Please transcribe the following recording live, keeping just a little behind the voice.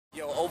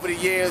over the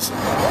years,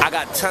 I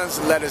got tons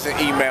of letters and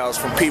emails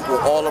from people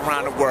all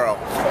around the world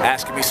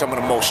asking me some of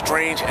the most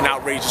strange and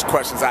outrageous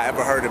questions I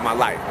ever heard in my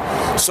life.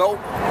 So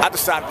I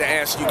decided to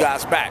answer you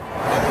guys back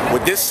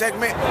with this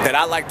segment that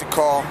I like to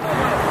call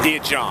Dear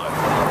John.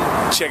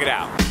 Check it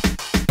out.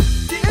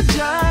 Dear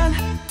John,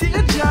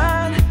 dear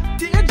John,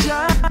 dear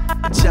John,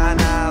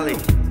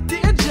 JohnOllie.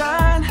 Dear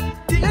John,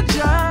 dear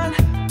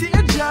John,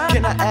 dear John,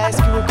 can I ask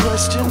you a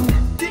question?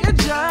 Dear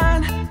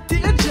John,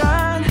 dear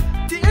John,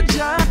 dear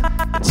John,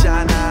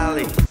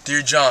 JohnOllie.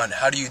 Dear John,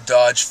 how do you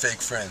dodge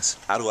fake friends?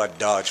 How do I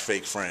dodge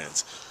fake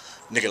friends?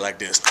 Nigga like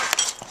this.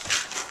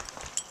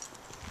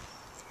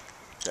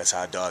 That's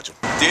how I dodge them.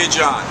 Dear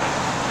John,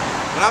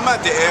 when I'm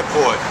at the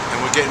airport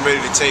and we're getting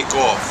ready to take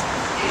off,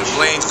 the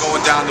plane's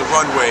going down the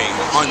runway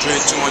 100,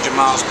 200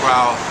 miles per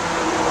hour,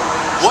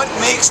 what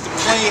makes the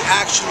plane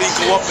actually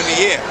go up in the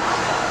air?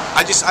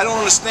 I don't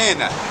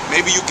understand that.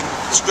 Maybe you can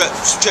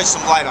stretch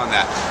some light on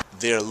that.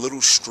 There are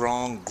little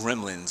strong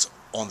gremlins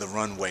on the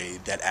runway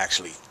that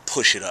actually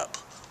push it up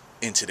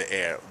into the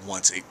air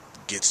once it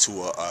gets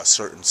to a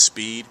certain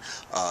speed.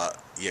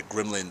 Yeah,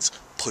 gremlins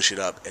push it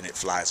up and it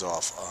flies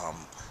off.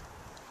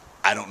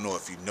 I don't know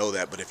if you know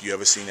that, but if you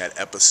ever seen that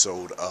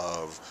episode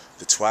of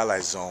The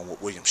Twilight Zone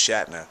with William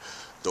Shatner,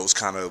 those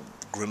kind of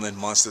gremlin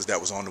monsters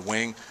that was on the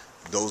wing,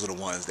 those are the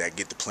ones that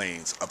get the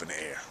planes up in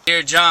the air.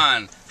 Dear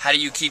John, how do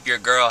you keep your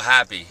girl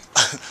happy?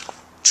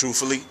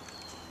 Truthfully,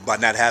 by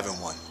not having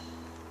one.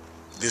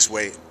 This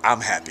way,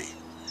 I'm happy.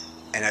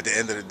 And at the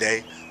end of the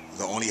day,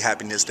 the only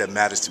happiness that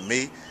matters to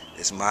me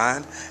is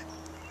mine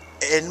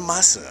and my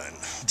son.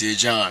 Dear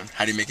John,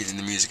 how do you make it in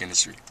the music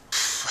industry?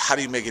 How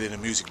do you make it in the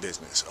music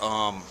business?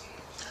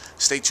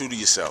 Stay true to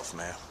yourself,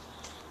 man.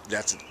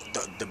 That's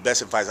the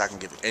best advice I can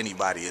give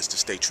anybody is to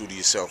stay true to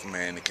yourself,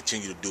 man, and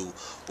continue to do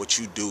what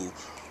you do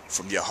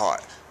from your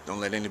heart. Don't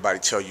let anybody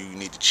tell you you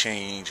need to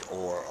change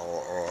or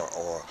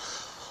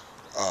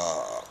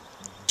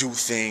do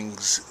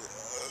things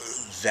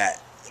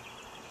that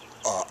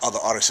other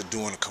artists are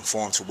doing to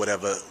conform to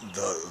whatever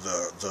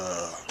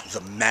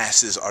the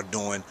masses are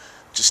doing.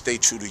 Just stay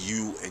true to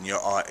you and your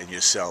art and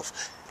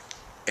yourself,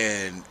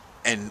 and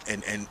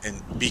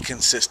be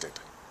consistent.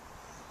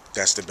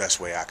 That's the best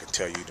way I can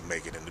tell you to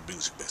make it in the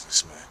music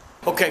business,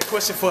 man. Okay,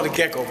 question for the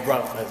Gecko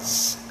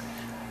Brothers.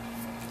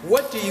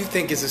 What do you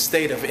think is the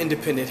state of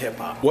independent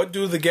hip-hop? What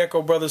do the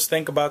Gecko Brothers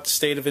think about the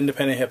state of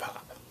independent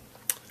hip-hop?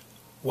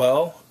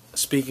 Well,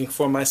 speaking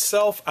for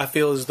myself, I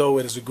feel as though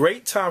it is a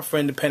great time for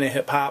independent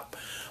hip-hop,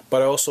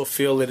 but I also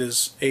feel it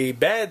is a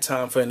bad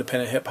time for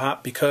independent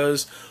hip-hop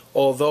because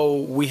although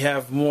we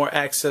have more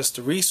access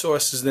to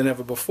resources than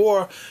ever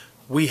before,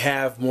 we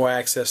have more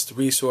access to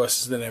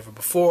resources than ever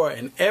before,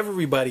 and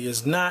everybody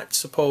is not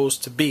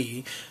supposed to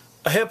be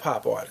a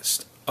hip-hop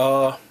artist.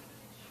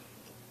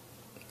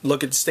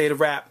 Look at the state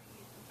of rap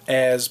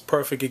as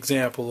perfect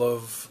example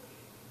of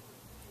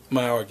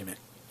my argument.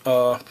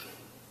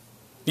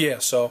 Yeah,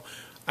 so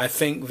I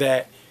think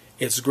that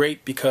it's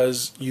great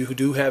because you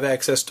do have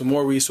access to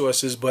more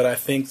resources, but I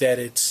think that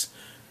it's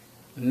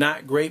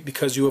not great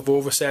because you have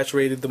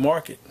oversaturated the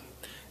market.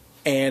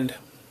 And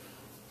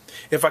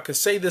if I could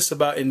say this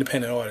about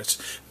independent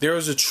artists, there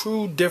is a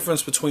true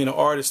difference between an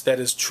artist that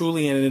is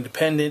truly an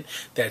independent,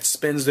 that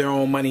spends their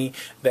own money,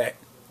 that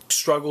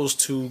struggles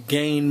to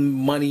gain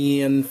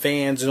money and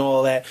fans and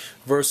all that,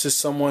 versus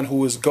someone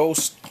who is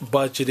ghost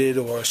budgeted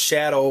or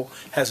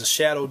has a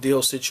shadow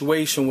deal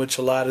situation, which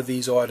a lot of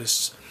these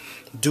artists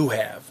do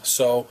have.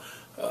 So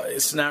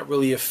it's not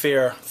really a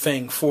fair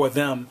thing for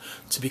them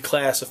to be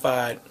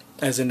classified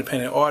as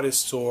independent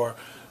artists, or,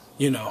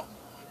 you know,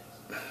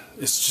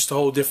 it's just a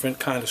whole different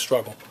kind of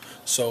struggle.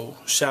 So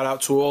shout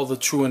out to all the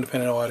true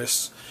independent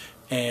artists,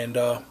 and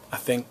I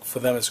think for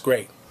them it's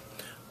great.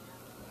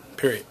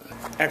 Period.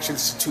 Actually,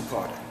 this is a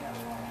two-parter.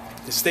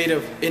 The state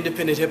of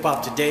independent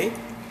hip-hop today,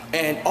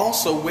 and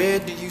also where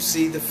do you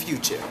see the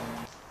future?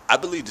 I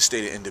believe the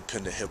state of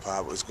independent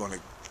hip-hop is going to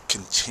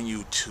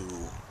continue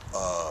to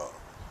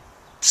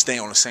stay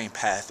on the same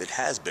path it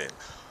has been,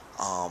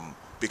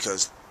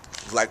 because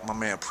like my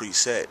man Pre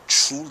said,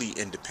 truly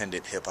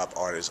independent hip-hop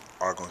artists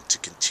are going to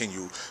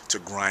continue to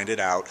grind it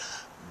out,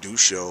 do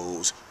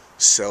shows,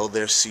 sell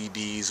their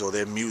CDs or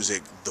their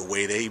music the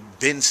way they've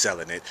been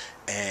selling it,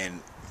 and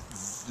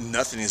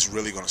nothing is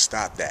really going to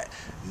stop that.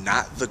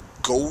 Not the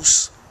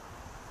ghost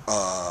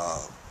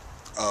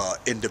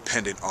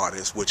independent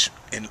artists, which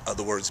in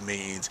other words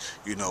means,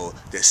 you know,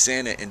 they're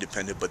saying they're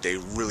independent, but they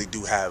really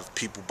do have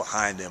people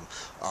behind them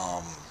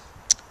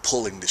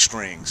pulling the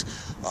strings.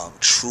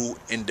 True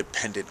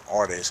independent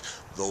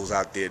artists, those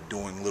out there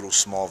doing little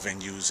small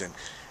venues and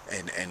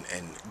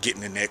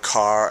getting in their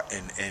car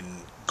and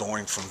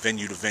going from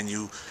venue to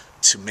venue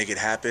to make it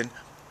happen,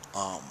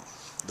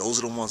 those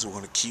are the ones who are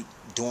going to keep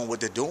doing what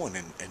they're doing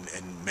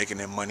and making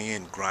their money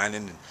and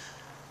grinding,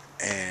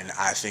 and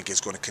I think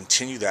it's going to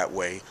continue that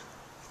way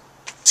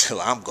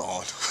till I'm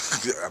gone.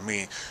 I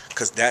mean,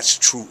 because that's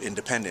true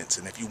independence,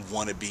 and if you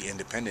want to be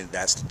independent,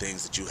 that's the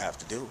things that you have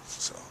to do.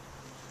 So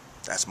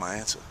that's my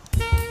answer.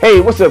 Hey,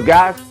 what's up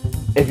guys?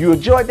 If you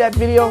enjoyed that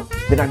video,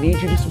 then I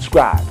need you to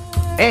subscribe.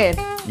 And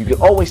you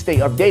can always stay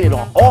updated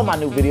on all my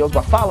new videos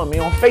by following me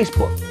on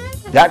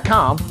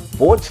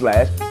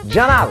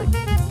Facebook.com/JohnOllie.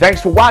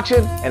 Thanks for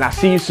watching, and I'll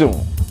see you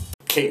soon.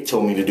 Kate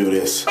told me to do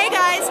this. Hey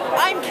guys,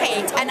 I'm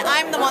Kate, and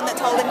I'm the one that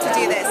told him to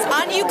do this.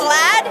 Aren't you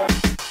glad?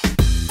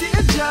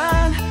 Dear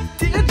John,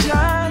 dear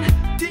John,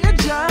 dear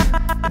John,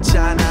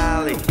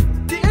 JohnOllie.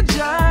 Dear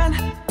John,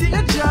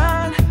 dear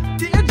John,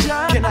 dear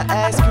John, can I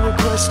ask you a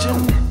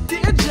question?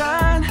 Dear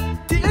John,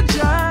 dear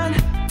John,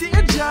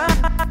 dear John,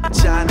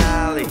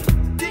 JohnOllie.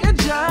 Dear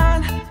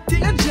John,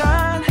 dear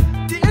John,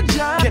 dear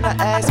John, can I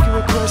ask you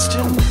a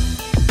question?